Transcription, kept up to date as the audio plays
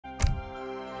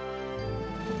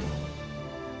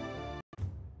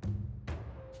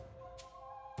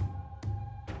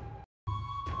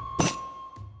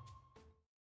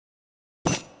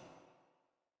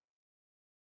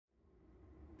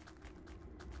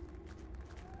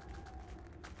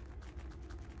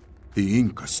The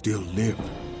Inca still live.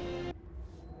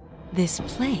 This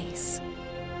place,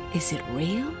 is it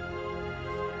real?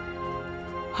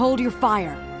 Hold your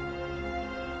fire.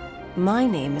 My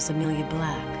name is Amelia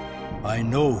Black. I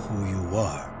know who you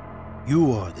are.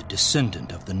 You are the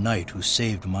descendant of the knight who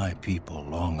saved my people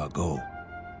long ago.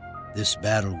 This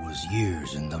battle was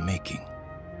years in the making.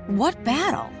 What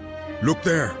battle? Look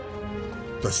there.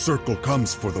 The circle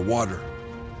comes for the water.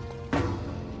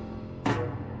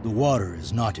 The water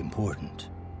is not important.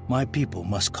 My people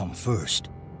must come first.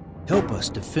 Help us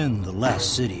defend the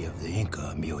last city of the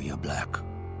Inca, Amelia Black.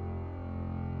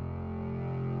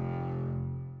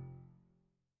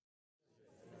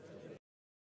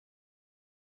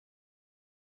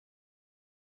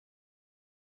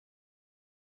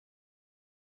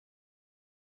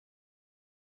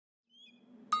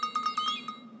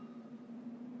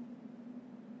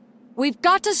 We've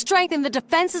got to strengthen the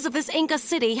defenses of this Inca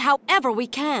city however we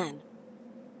can.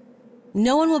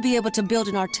 No one will be able to build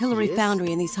an artillery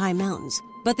foundry in these high mountains,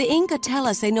 but the Inca tell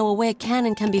us they know a way a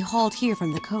cannon can be hauled here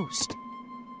from the coast.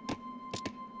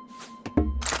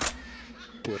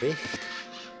 Recht.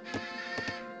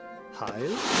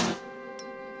 Heil.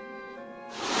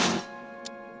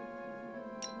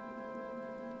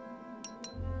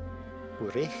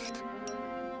 Recht.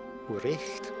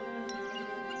 Recht.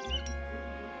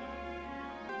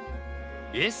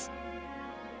 Yes?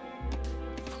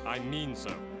 I mean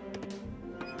so.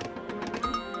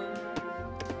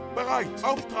 Bereit,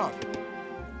 Auftrag!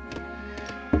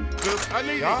 Wird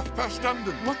erledigt, ja?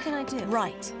 Verstanden. What can I do?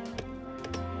 Right.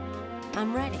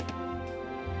 I'm ready.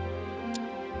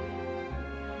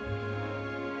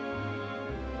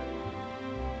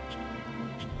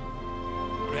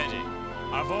 Ready.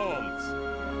 Avance!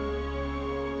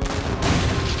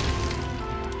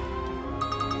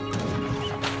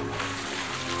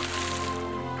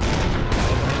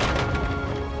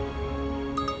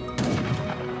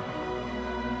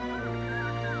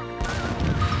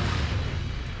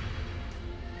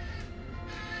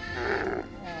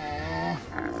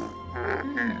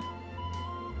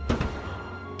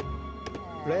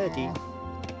 Ready.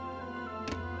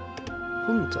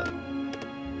 Hunter.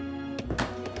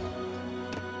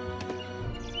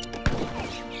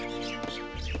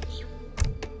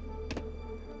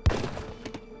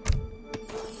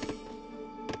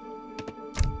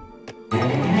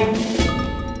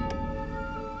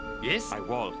 Yes? I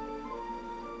will.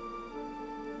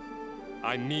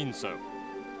 I mean so.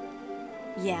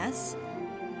 Yes?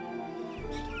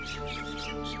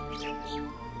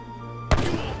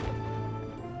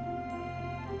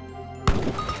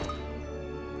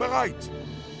 Bereit!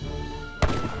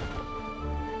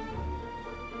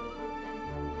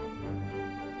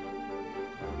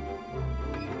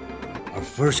 Our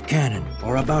first cannon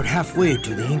are about halfway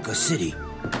to the Inca city.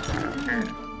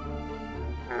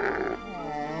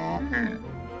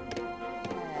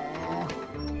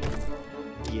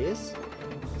 Yes.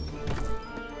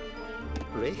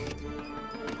 Recht.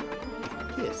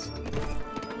 Yes.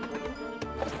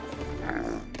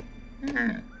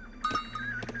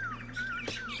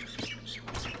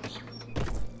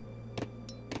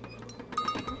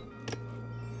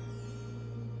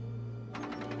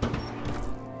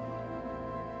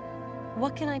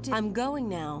 What can I do? I'm going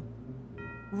now.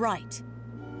 Right.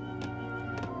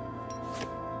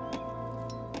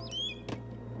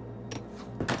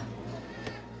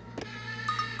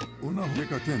 Una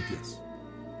recatentias.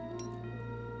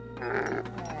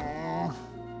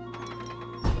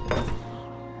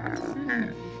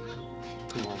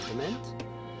 Commandement.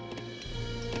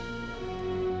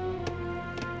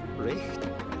 Recht.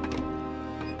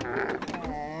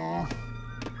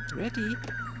 Ready.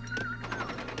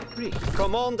 Recht.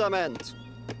 Commandment.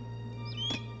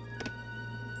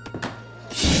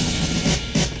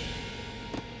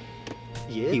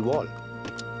 Yes. Igual.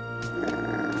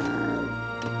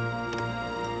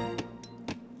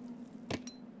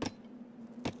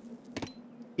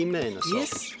 Immenso.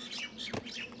 Yes.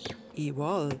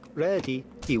 Igual. Ready.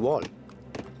 Igual.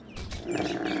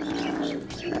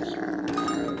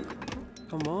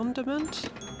 Commandment.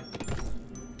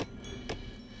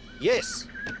 Yes.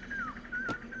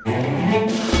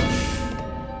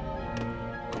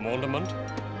 Commandment?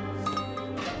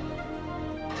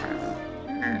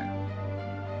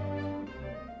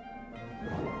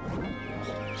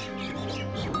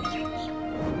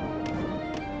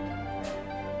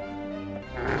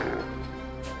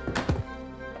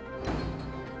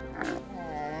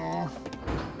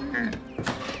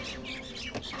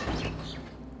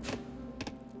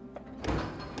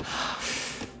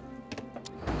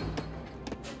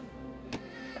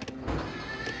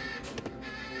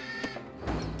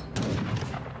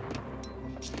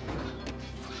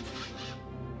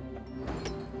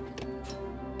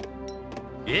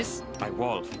 Yes, I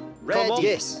wall. Ready.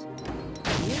 Yes.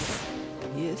 Yes.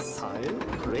 Yes. Heil.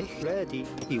 Recht. Ready.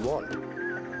 He wall.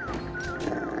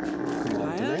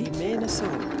 Higher. I mean so.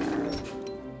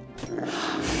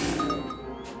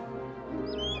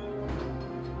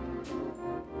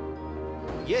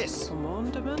 Yes.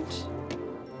 Commandment.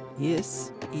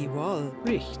 Yes. I wall.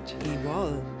 Richt. I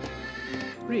wall.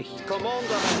 Richt.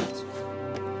 Commandament.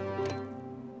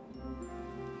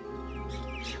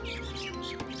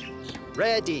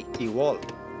 Ready. He wall.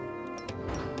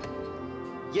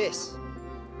 Yes.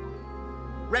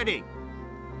 Ready.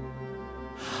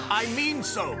 I mean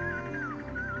so.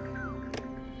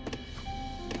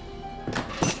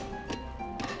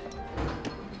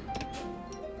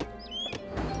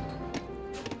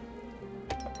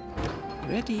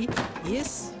 Ready.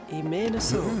 Yes. I mean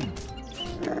so.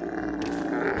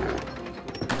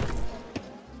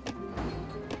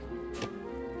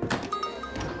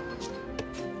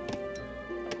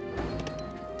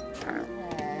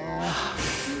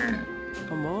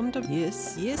 Commander.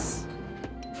 Yes. Yes.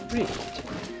 Richt.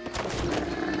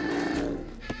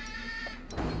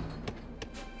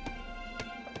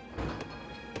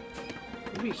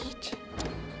 Richt.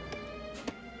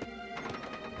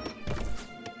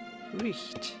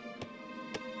 Richt.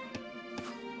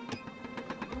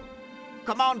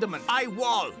 Commandment. I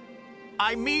wall.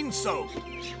 I mean so.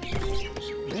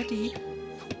 Ready.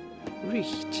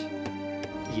 Richt.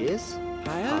 Yes.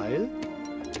 Higher. Heil.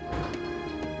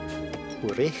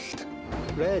 Recht.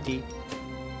 Ready.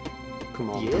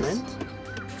 Commandment.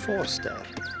 Yes. Forster.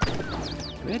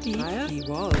 Ready. Higher. I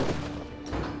wall.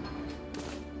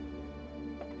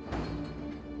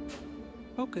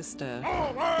 Focus there.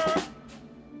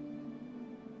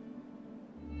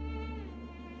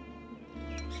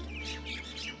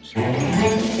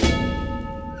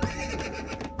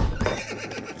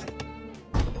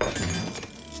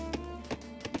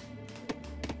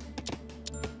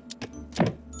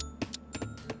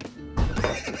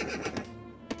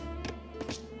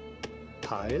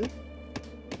 Heil.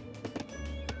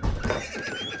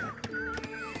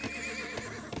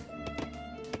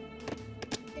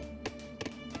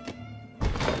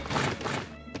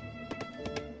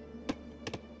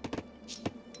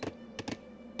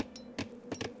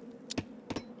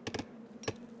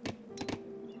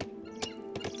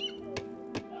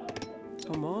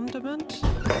 Commandment.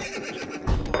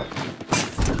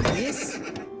 Yes.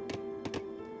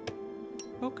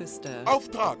 Focus there.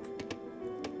 Auftrag.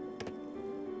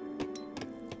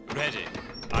 Ready.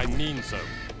 I mean so.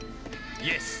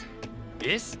 Yes.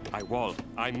 Yes, I wall.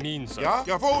 I mean so. Ja?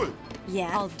 Jawohl. Yeah,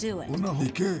 I'll do it.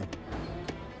 Unahike.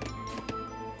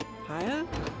 Higher.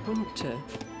 Hunter.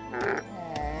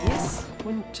 Yes.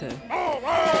 Hunter.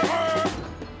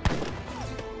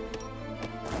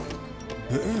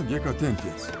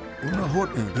 Yekatentias.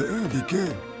 Unahote.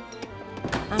 Dike.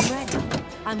 I'm ready.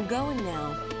 I'm going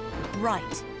now.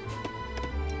 Right.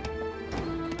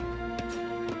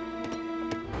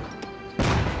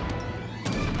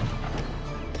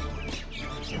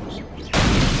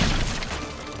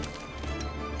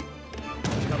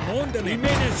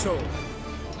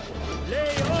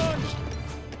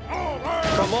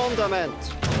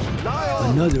 Commandament.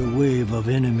 Lion. Another wave of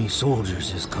enemy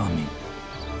soldiers is coming.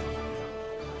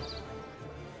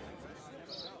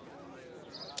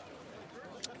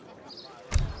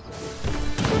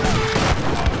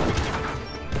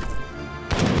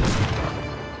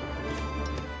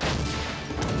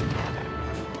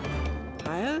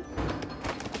 Higher.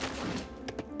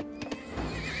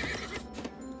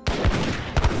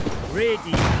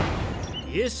 Ready.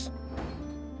 Yes.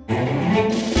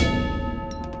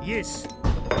 Yes.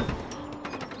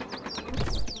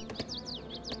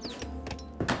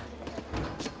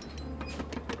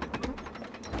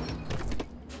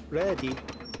 Ready.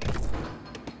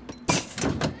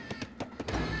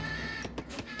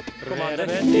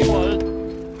 Commandment, I wall.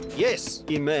 Yes.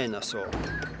 Imena so.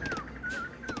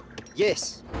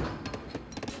 Yes.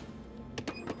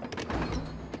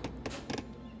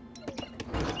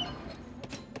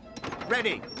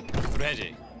 Ready.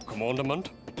 Ready.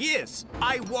 Commandment. Yes.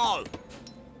 I wall.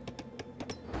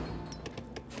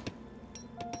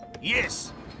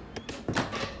 Yes.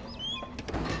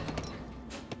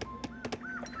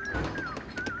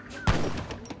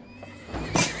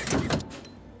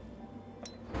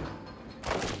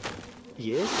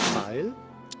 Yes. Heil.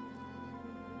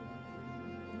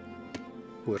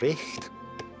 Recht.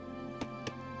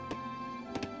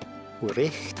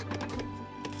 Recht.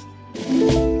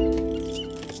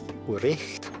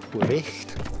 Recht.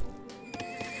 Recht.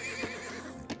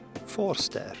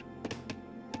 Forster.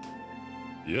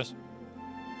 Yes.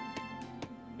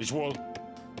 Ich wall.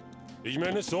 Ich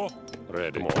meine so.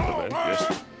 Ready. Commandment,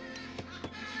 yes.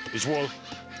 Ich wohl.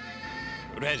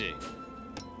 Ready.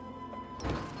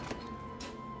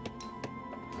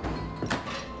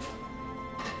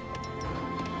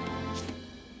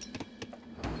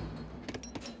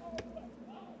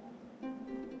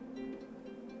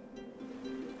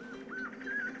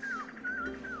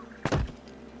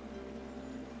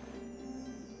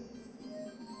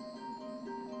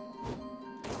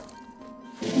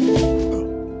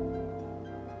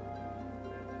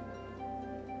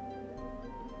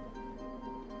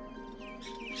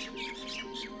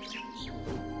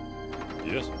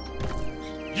 Yes.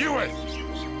 You it!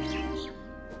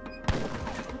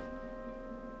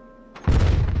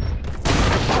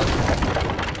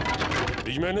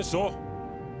 Ich meine so.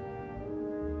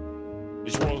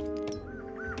 Ich wohl.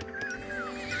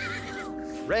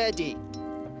 Ready.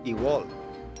 Igual.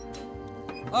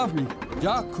 Ari,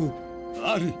 Jaku,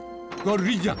 Ari,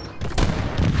 Gorilla,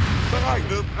 Bereit.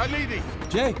 Wird erledigt.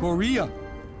 Jay, Gorilla.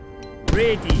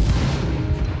 Ready.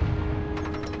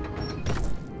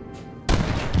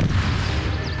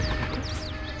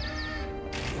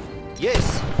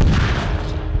 Yes.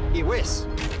 Iwis.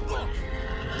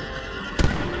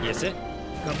 Yes, sir.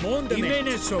 Commandment.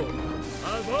 Imeneso.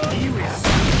 Iwis.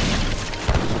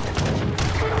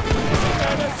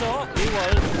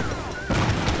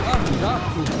 Ari,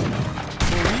 Jaku,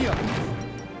 Gorilla.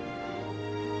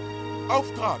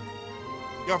 Auftrag.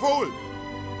 Jawohl.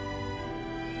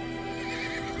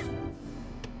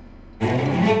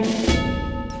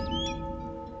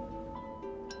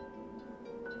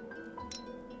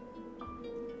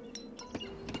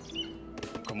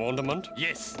 Commandment?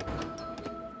 Yes.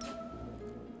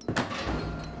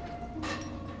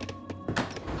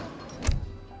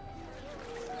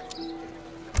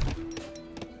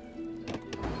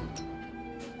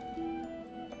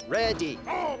 Ready.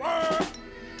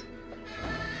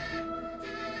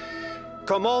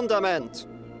 Commandment.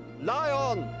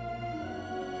 Lion.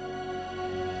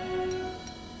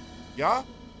 Ja?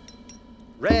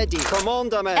 Ready.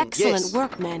 Commandment. Excellent Yes.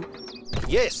 work, men.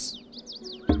 Yes.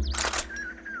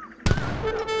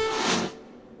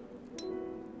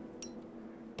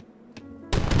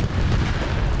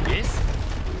 Yes.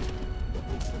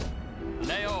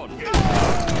 Lay on.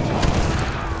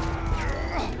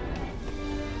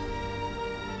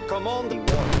 Command.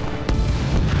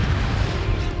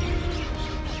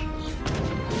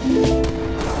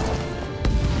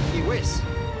 Iwis.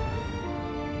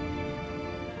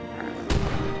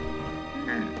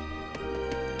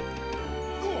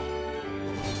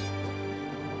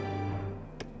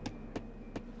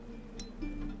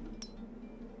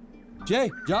 Jay,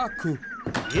 Jaku.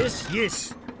 Yes,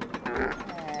 yes.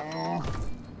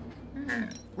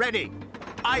 Ready.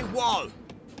 I wall.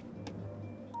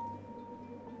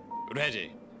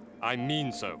 Ready. I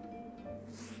mean so.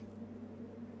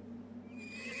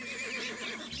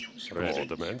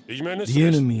 Commandment. Ich meine The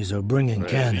enemies are bringing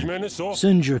Ich meine cannon. so.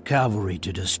 Send your cavalry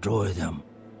to destroy them.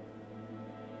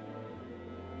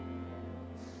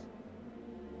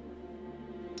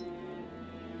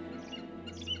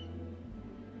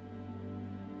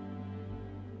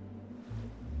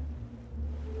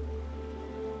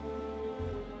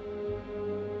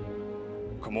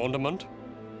 Commandment?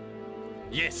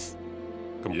 Yes.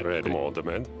 Ready.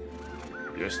 Commandment?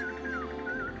 Yes.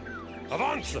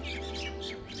 Avance!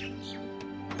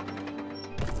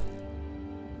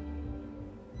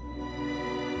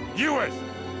 US!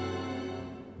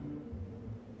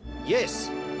 Yes.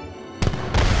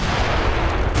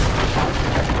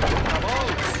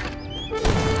 Avance.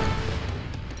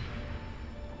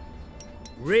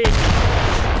 Ready.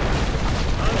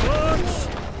 Advance.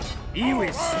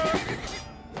 Iwis.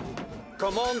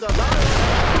 Commander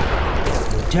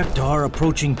Lion. Protect our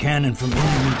approaching cannon from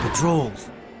enemy patrols.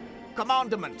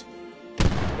 Commandment.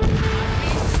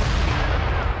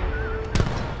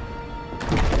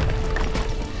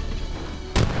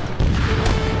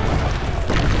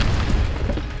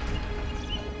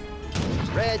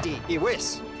 Ready.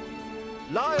 Iwis.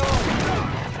 Lion.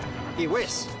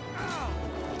 Iwis.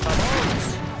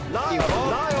 Avance.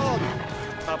 Lion.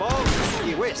 Avance.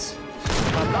 Iwis.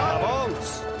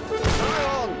 Avance.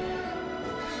 Lion.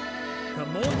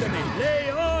 Commandment.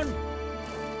 Lay on.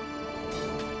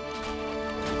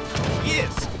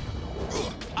 Yes.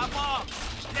 Avance.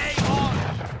 Lay on.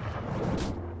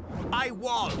 I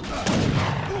wall.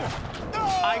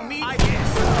 I mean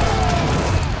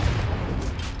yes.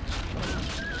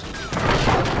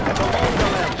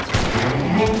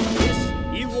 Yes,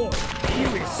 he was.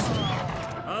 Iwis.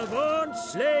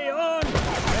 Avance, lay on.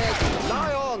 Ready.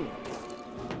 Lion.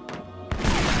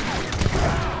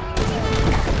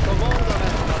 Commandment.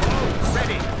 Avance.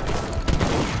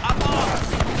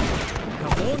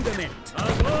 Commandment.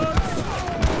 Avance.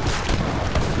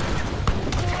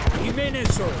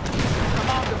 Imeneso.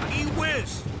 Commandment.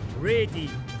 Iwis. Ready.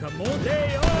 Command.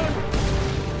 Lay on.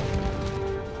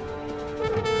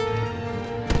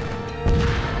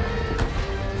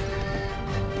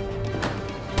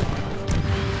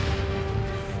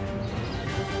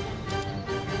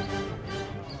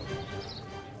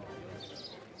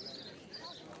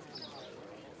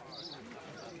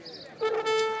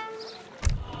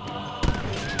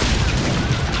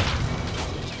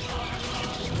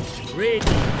 Ready.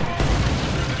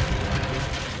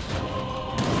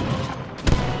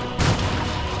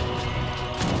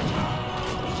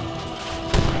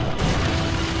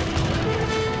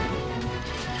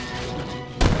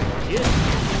 Yes,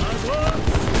 avance.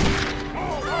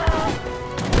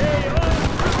 Lay on.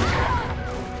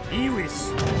 Iwis.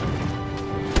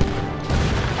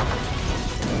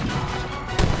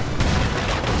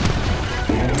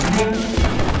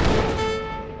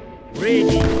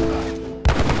 Ready.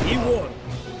 Iwon.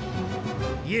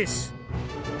 Yes.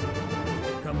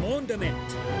 Commandment.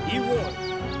 Iwon.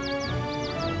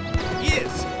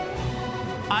 Yes.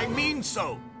 I mean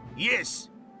so. Yes.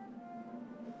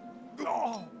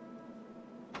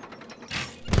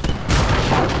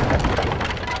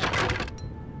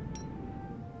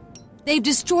 They've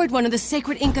destroyed one of the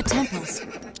sacred Inca temples.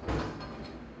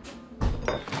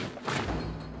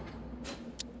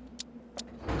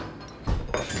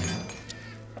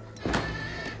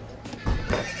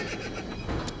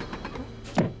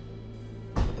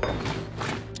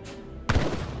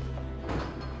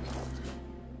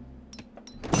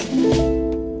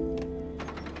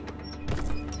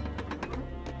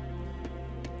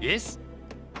 Yes?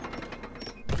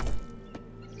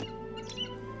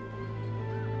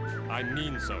 I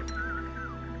mean so.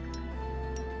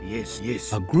 Yes,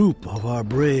 yes. A group of our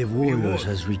brave warriors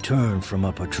has returned from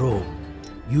a patrol.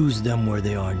 Use them where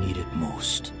they are needed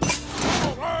most.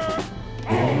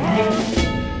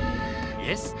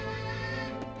 Yes?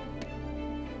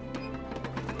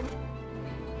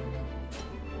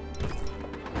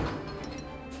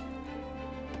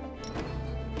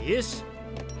 Yes.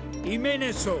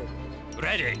 Imeneso.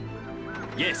 Ready.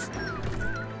 Yes.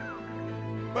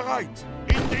 Bereit.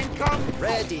 In den Kampf.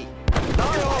 Ready.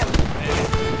 Lion.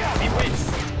 Iwis.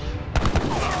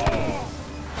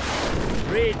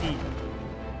 Ready.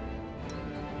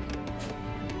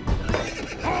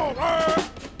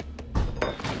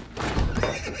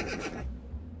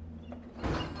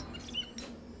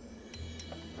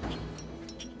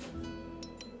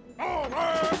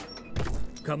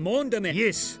 Commandment.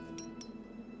 Yes.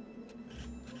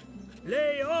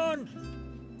 Lay on.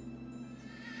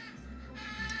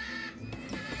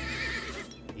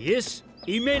 Yes.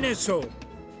 Imeneso.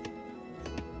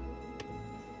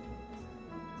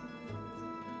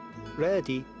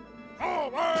 Ready.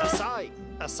 Asai.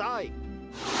 Asai.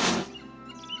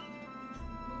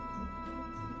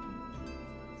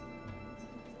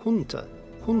 Hunter.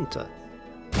 Hunter.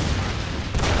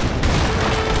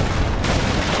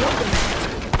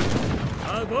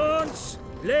 Avance.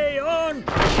 Lay on.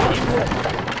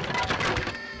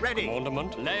 Ready.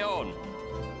 Commandment. Lay on.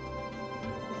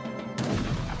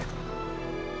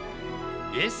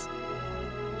 Yes?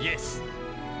 Yes.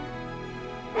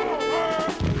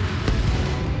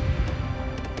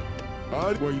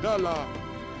 Guaidala.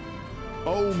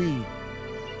 Aumi.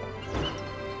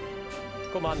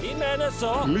 Command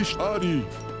Imeneso. Lish Ari.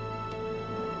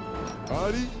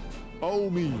 Ari.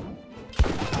 Aumi.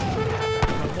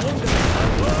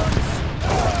 Avance.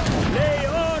 Lay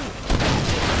on.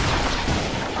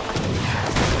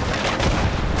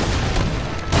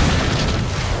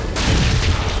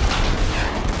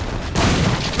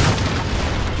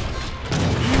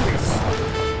 Iwis.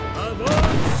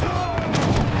 Avance.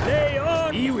 Lay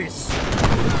on. Iwis.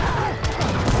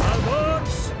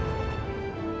 Avance.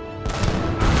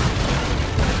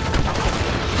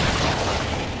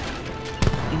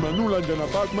 Imanulan dan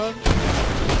Apagman.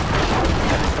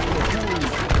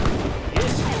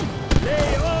 Yes.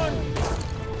 Lay on.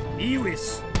 Iwis.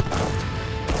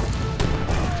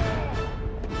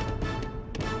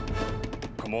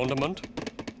 Commandment.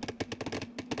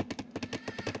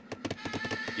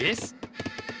 Yes?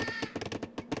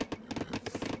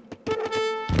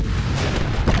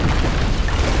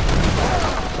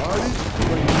 Ari.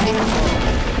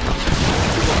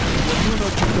 Wamuna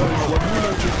Chikama.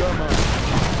 Wamuna Chikama.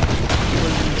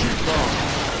 Chikama.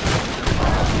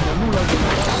 Imanulan dan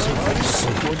Apagman. Ari.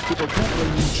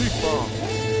 Wamuna Chikama.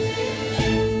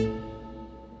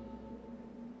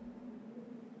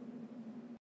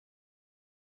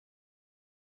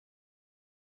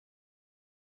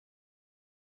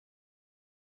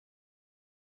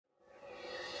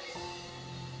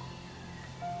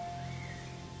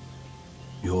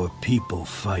 Your people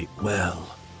fight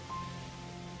well.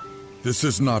 This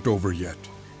is not over yet.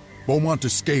 Beaumont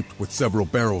escaped with several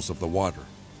barrels of the water.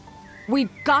 We've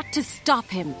got to stop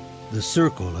him. The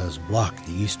Circle has blocked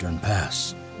the Eastern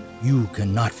Pass. You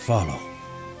cannot follow.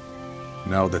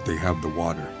 Now that they have the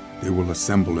water, they will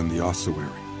assemble in the ossuary.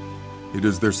 It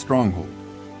is their stronghold,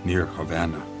 near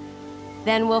Havana.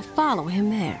 Then we'll follow him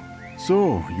there.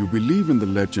 So, you believe in the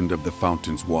legend of the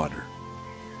fountain's water?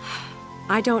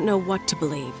 I don't know what to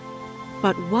believe.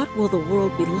 But what will the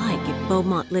world be like if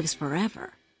Beaumont lives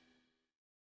forever?